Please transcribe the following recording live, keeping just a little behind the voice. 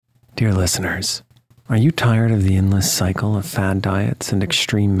Dear listeners, are you tired of the endless cycle of fad diets and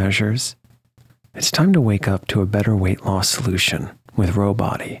extreme measures? It's time to wake up to a better weight loss solution with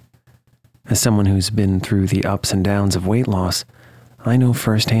Rowbody. As someone who's been through the ups and downs of weight loss, I know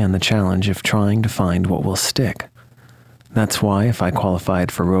firsthand the challenge of trying to find what will stick. That's why if I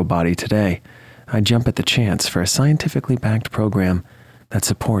qualified for Rowbody today, I'd jump at the chance for a scientifically backed program that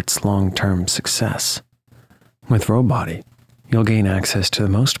supports long-term success. With Rowbody, you'll gain access to the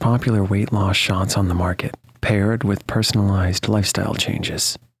most popular weight loss shots on the market, paired with personalized lifestyle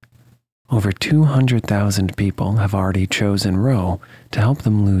changes. Over 200,000 people have already chosen Row to help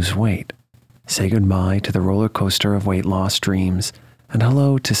them lose weight. Say goodbye to the roller coaster of weight loss dreams and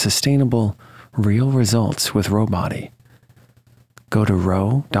hello to sustainable, real results with Rowbody. Go to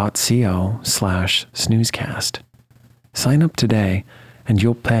row.co/snoozecast. Sign up today and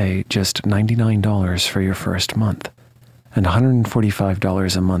you'll pay just $99 for your first month and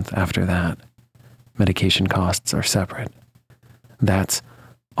 $145 a month after that. Medication costs are separate. That's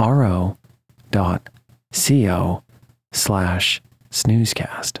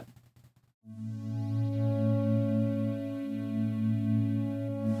ro.co/snoozecast.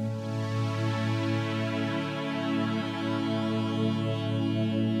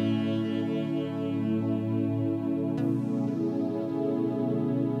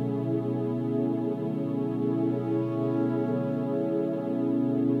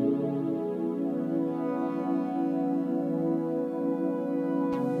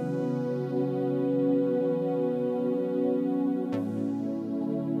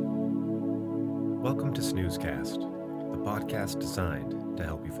 Welcome to Snoozecast, the podcast designed to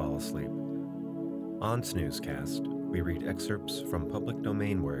help you fall asleep. On Snoozecast, we read excerpts from public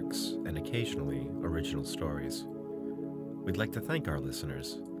domain works and occasionally original stories. We'd like to thank our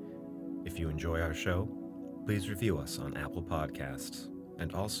listeners. If you enjoy our show, please review us on Apple Podcasts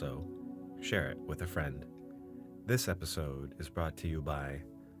and also share it with a friend. This episode is brought to you by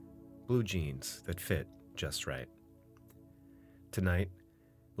Blue Jeans that fit just right. Tonight,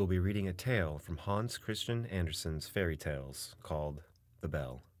 we'll be reading a tale from Hans Christian Andersen's fairy tales called The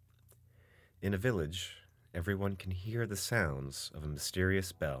Bell. In a village, everyone can hear the sounds of a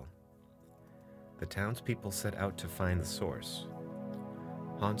mysterious bell. The townspeople set out to find the source.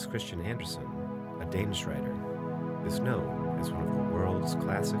 Hans Christian Andersen, a Danish writer, is known as one of the world's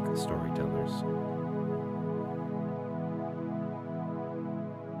classic storytellers.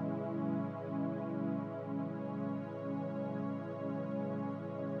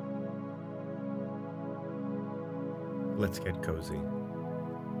 Let's get cozy.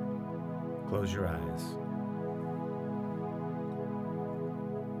 Close your eyes.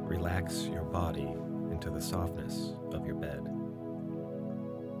 Relax your body into the softness of your bed.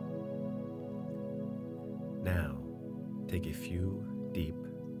 Now, take a few deep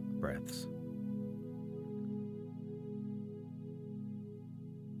breaths.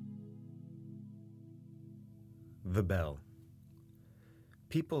 The bell.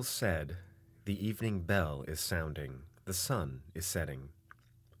 People said, "The evening bell is sounding. The sun is setting."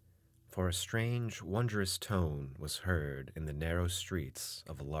 For a strange, wondrous tone was heard in the narrow streets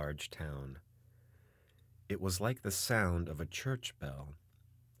of a large town. It was like the sound of a church bell,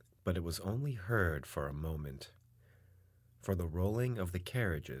 but it was only heard for a moment, for the rolling of the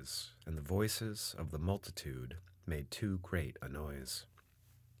carriages and the voices of the multitude made too great a noise.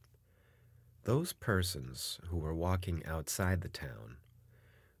 Those persons who were walking outside the town,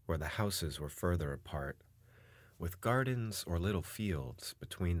 where the houses were further apart, with gardens or little fields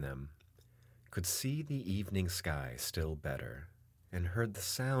between them, could see the evening sky still better, and heard the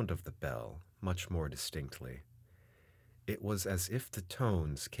sound of the bell much more distinctly. It was as if the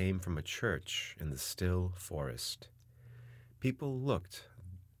tones came from a church in the still forest. People looked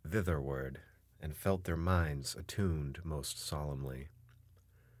thitherward and felt their minds attuned most solemnly.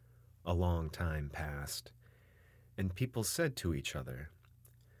 A long time passed, and people said to each other,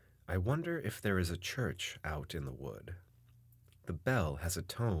 "I wonder if there is a church out in the wood. The bell has a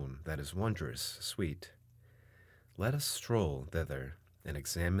tone that is wondrous sweet. Let us stroll thither and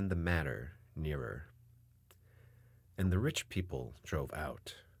examine the matter nearer." And the rich people drove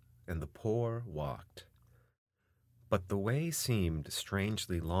out, and the poor walked. But the way seemed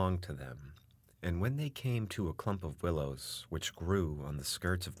strangely long to them, and when they came to a clump of willows which grew on the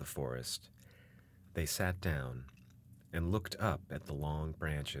skirts of the forest, they sat down and looked up at the long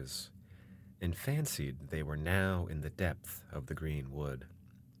branches, and fancied they were now in the depth of the green wood.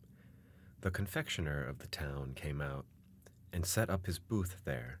 The confectioner of the town came out, and set up his booth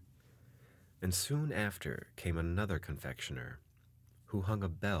there, and soon after came another confectioner, who hung a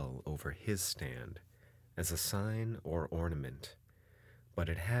bell over his stand as a sign or ornament, but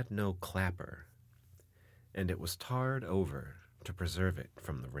it had no clapper, and it was tarred over to preserve it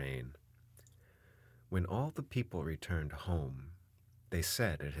from the rain. When all the people returned home, they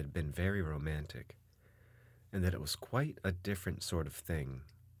said it had been very romantic, and that it was quite a different sort of thing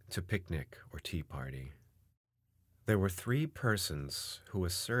to picnic or tea party. There were 3 persons who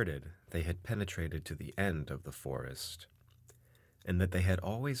asserted they had penetrated to the end of the forest, and that they had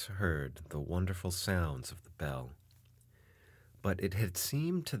always heard the wonderful sounds of the bell. But it had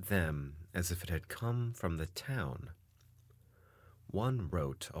seemed to them as if it had come from the town. One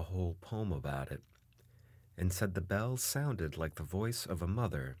wrote a whole poem about it, and said the bell sounded like the voice of a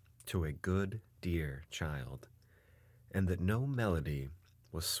mother to a good, dear child, and that no melody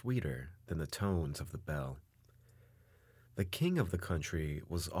was sweeter than the tones of the bell. The king of the country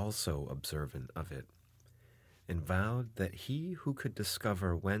was also observant of it, and vowed that he who could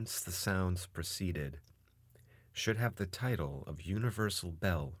discover whence the sounds proceeded should have the title of universal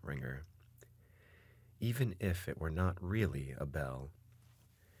bell ringer, even if it were not really a bell.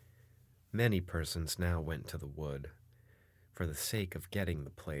 Many persons now went to the wood for the sake of getting the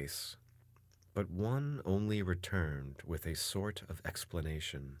place, but one only returned with a sort of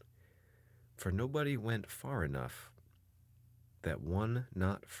explanation, for nobody went far enough, that one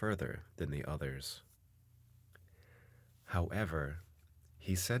not further than the others. However,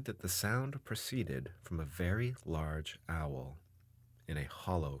 he said that the sound proceeded from a very large owl in a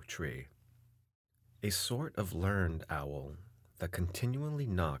hollow tree, a sort of learned owl that continually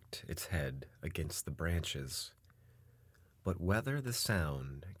knocked its head against the branches. But whether the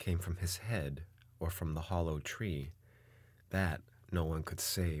sound came from his head or from the hollow tree, that no one could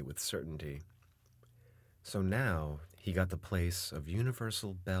say with certainty. So now he got the place of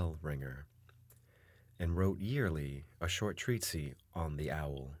universal bell ringer, and wrote yearly a short treatise on the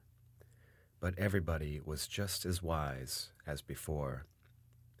owl. But everybody was just as wise as before.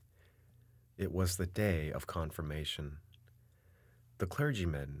 It was the day of confirmation. The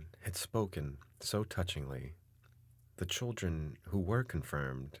clergyman had spoken so touchingly. The children who were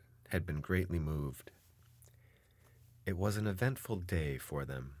confirmed had been greatly moved. It was an eventful day for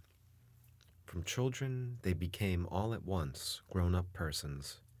them. From children they became all at once grown-up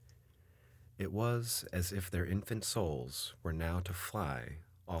persons. It was as if their infant souls were now to fly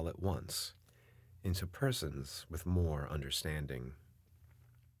all at once into persons with more understanding.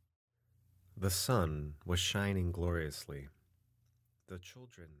 The sun was shining gloriously. The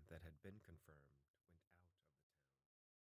children that had been confirmed